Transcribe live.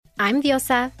I'm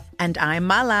Diosa. And I'm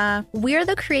Mala. We're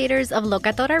the creators of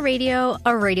Locatora Radio, a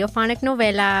radiophonic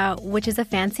novela, which is a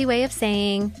fancy way of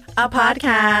saying a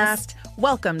podcast.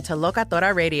 Welcome to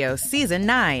Locatora Radio Season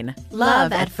 9,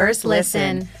 Love at First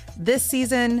Listen. This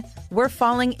season, we're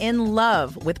falling in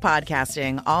love with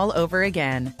podcasting all over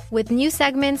again. With new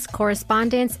segments,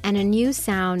 correspondence, and a new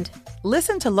sound.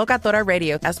 Listen to Locatora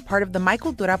Radio as part of the My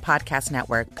Cultura Podcast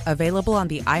Network, available on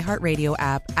the iHeartRadio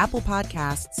app, Apple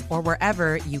Podcasts, or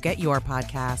wherever you get your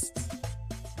podcasts.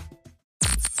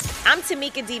 I'm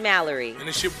Tamika D. Mallory. And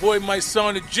it's your boy, my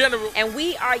son, the General. And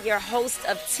we are your hosts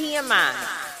of TMI.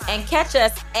 And catch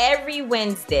us every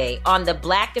Wednesday on the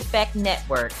Black Effect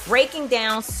Network, breaking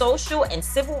down social and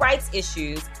civil rights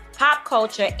issues, pop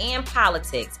culture, and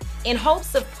politics, in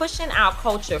hopes of pushing our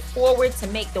culture forward to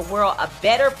make the world a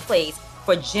better place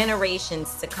for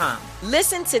generations to come.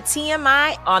 Listen to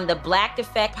TMI on the Black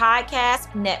Effect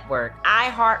Podcast Network,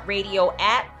 iHeartRadio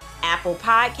app, Apple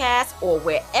Podcasts, or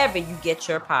wherever you get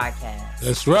your podcasts.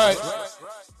 That's right.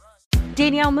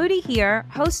 Danielle Moody here,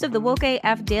 host of the Woke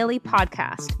AF Daily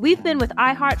podcast. We've been with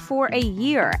iHeart for a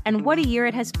year, and what a year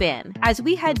it has been. As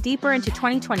we head deeper into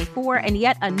 2024 and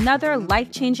yet another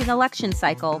life-changing election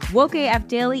cycle, Woke AF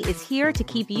Daily is here to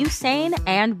keep you sane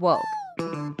and woke.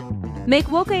 Make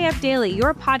Woke AF Daily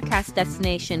your podcast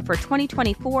destination for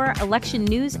 2024 election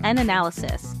news and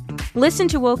analysis. Listen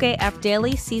to Woke AF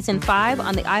Daily Season 5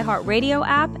 on the iHeartRadio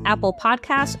app, Apple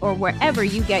Podcasts, or wherever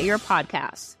you get your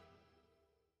podcasts.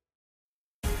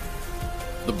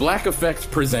 The Black Effect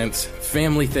presents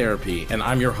Family Therapy, and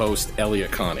I'm your host,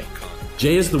 Elliot Connie.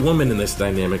 Jay is the woman in this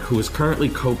dynamic who is currently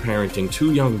co-parenting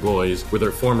 2 young boys with her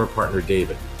former partner,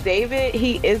 David. David,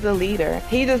 he is a leader.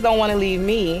 He just don't want to leave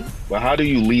me. But how do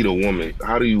you lead a woman?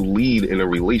 How do you lead in a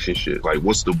relationship? Like,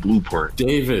 what's the blueprint?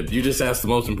 David, you just asked the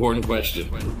most important question.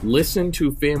 Listen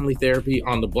to Family Therapy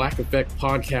on the Black Effect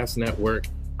Podcast Network,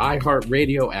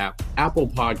 iHeartRadio app, Apple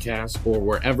Podcasts, or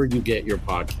wherever you get your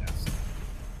podcasts.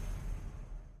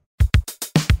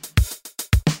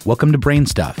 Welcome to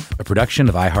BrainStuff, a production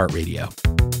of iHeartRadio.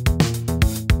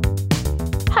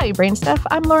 Hi, BrainStuff.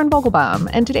 I'm Lauren Vogelbaum,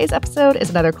 and today's episode is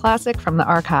another classic from the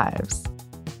archives.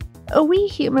 We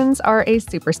humans are a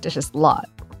superstitious lot.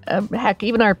 Heck,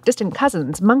 even our distant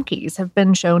cousins, monkeys, have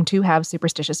been shown to have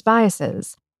superstitious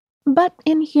biases. But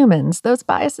in humans, those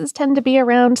biases tend to be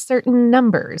around certain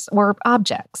numbers or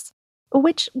objects,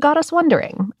 which got us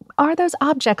wondering, are those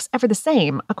objects ever the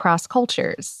same across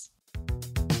cultures?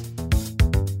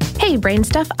 Hey,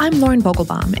 BrainStuff, I'm Lauren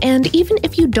Vogelbaum, and even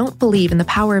if you don't believe in the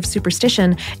power of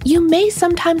superstition, you may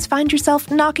sometimes find yourself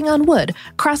knocking on wood,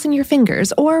 crossing your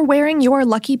fingers, or wearing your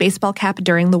lucky baseball cap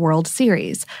during the World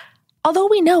Series. Although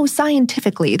we know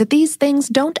scientifically that these things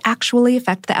don't actually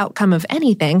affect the outcome of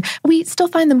anything, we still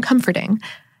find them comforting.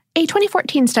 A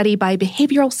 2014 study by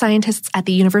behavioral scientists at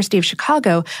the University of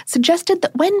Chicago suggested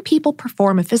that when people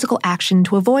perform a physical action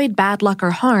to avoid bad luck or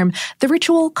harm, the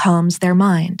ritual calms their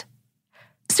mind.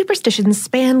 Superstitions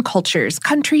span cultures,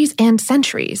 countries, and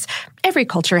centuries. Every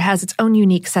culture has its own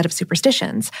unique set of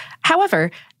superstitions.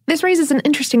 However, this raises an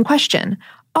interesting question.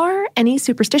 Are any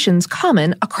superstitions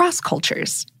common across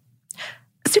cultures?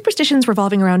 Superstitions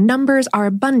revolving around numbers are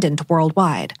abundant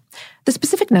worldwide. The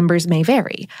specific numbers may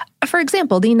vary. For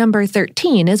example, the number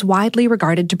 13 is widely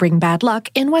regarded to bring bad luck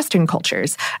in Western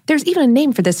cultures. There's even a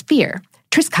name for this fear,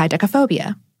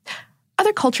 triskaidekaphobia.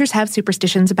 Other cultures have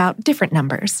superstitions about different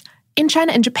numbers. In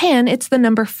China and Japan, it's the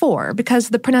number 4 because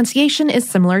the pronunciation is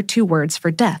similar to words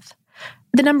for death.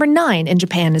 The number 9 in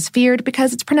Japan is feared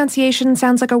because its pronunciation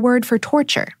sounds like a word for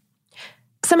torture.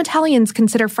 Some Italians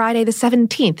consider Friday the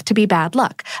 17th to be bad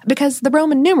luck because the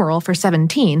Roman numeral for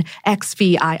 17,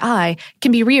 XVII,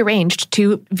 can be rearranged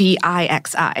to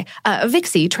VIXI.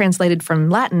 Vixi, translated from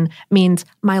Latin, means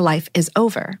my life is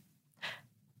over.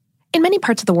 In many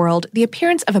parts of the world, the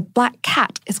appearance of a black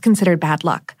cat is considered bad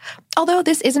luck. Although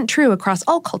this isn't true across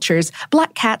all cultures,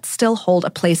 black cats still hold a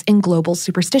place in global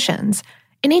superstitions.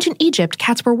 In ancient Egypt,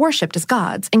 cats were worshipped as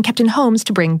gods and kept in homes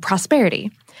to bring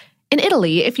prosperity. In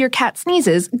Italy, if your cat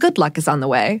sneezes, good luck is on the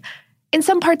way. In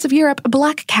some parts of Europe, a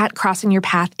black cat crossing your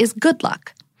path is good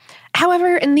luck.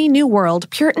 However, in the New World,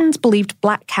 Puritans believed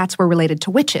black cats were related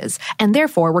to witches and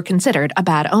therefore were considered a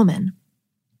bad omen.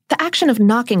 The action of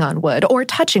knocking on wood or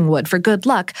touching wood for good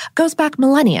luck goes back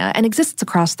millennia and exists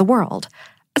across the world.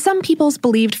 Some peoples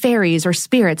believed fairies or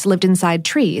spirits lived inside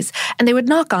trees, and they would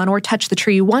knock on or touch the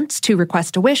tree once to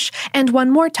request a wish and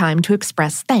one more time to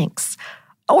express thanks.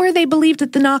 Or they believed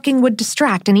that the knocking would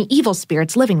distract any evil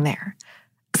spirits living there.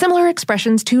 Similar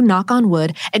expressions to knock on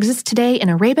wood exist today in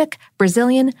Arabic,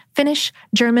 Brazilian, Finnish,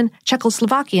 German,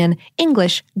 Czechoslovakian,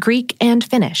 English, Greek, and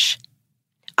Finnish.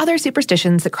 Other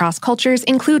superstitions that cross cultures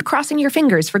include crossing your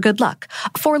fingers for good luck,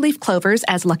 four-leaf clovers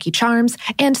as lucky charms,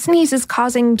 and sneezes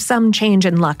causing some change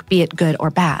in luck, be it good or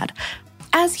bad.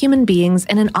 As human beings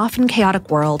in an often chaotic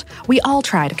world, we all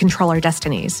try to control our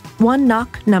destinies, one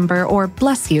knock, number, or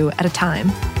bless you at a time.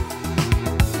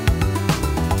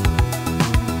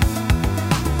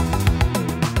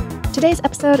 Today's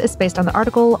episode is based on the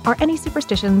article, Are Any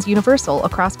Superstitions Universal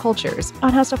Across Cultures?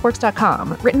 On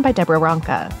HowStuffWorks.com, written by Deborah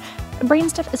Ronka.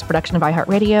 BrainStuff is a production of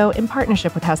iHeartRadio in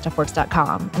partnership with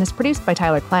HowStuffWorks.com and is produced by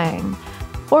Tyler Klang.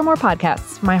 For more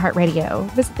podcasts from iHeartRadio,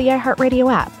 visit the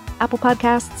iHeartRadio app, Apple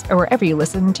Podcasts, or wherever you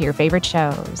listen to your favorite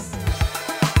shows.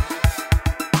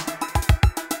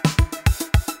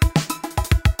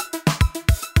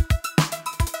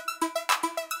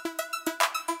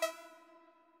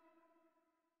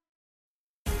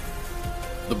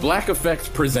 The Black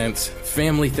Effect presents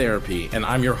Family Therapy, and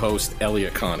I'm your host,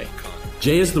 Elliot Connie.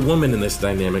 Jay is the woman in this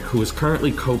dynamic who is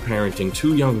currently co-parenting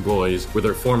two young boys with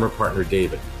her former partner,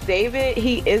 David. David,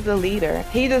 he is a leader.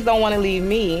 He just don't want to leave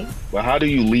me. But how do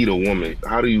you lead a woman?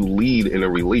 How do you lead in a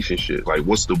relationship? Like,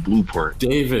 what's the blueprint?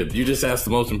 David, you just asked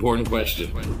the most important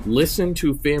question. Listen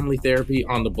to Family Therapy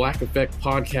on the Black Effect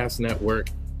Podcast Network,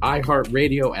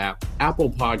 iHeartRadio app,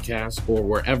 Apple Podcasts, or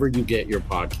wherever you get your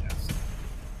podcasts.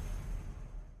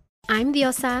 I'm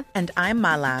Diosa. And I'm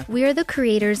Mala. We are the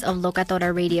creators of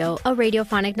Locatora Radio, a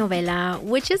radiophonic novela,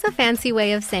 which is a fancy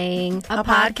way of saying a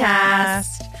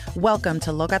podcast. Welcome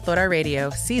to Locatora Radio,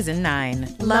 Season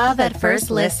 9. Love at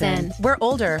first listen. We're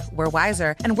older, we're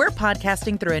wiser, and we're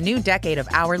podcasting through a new decade of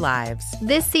our lives.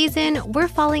 This season, we're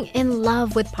falling in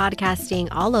love with podcasting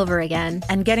all over again.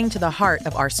 And getting to the heart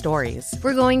of our stories.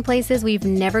 We're going places we've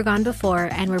never gone before,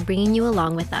 and we're bringing you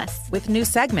along with us. With new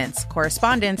segments,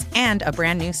 correspondence, and a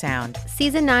brand new sound.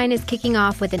 Season 9 is kicking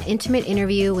off with an intimate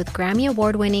interview with Grammy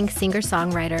Award-winning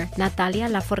singer-songwriter Natalia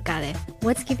Lafourcade.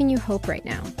 What's giving you hope right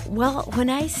now? Well, when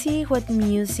I see what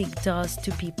music does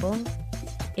to people,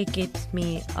 it gives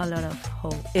me a lot of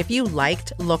hope. If you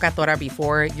liked Locatora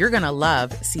before, you're going to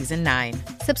love Season 9.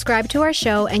 Subscribe to our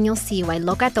show and you'll see why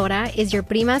Locatora is your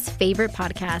prima's favorite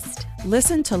podcast.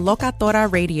 Listen to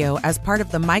Locatora Radio as part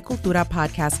of the My Cultura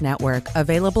Podcast Network,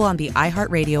 available on the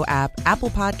iHeartRadio app, Apple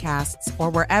Podcasts, or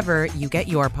wherever you get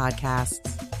your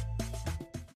podcasts.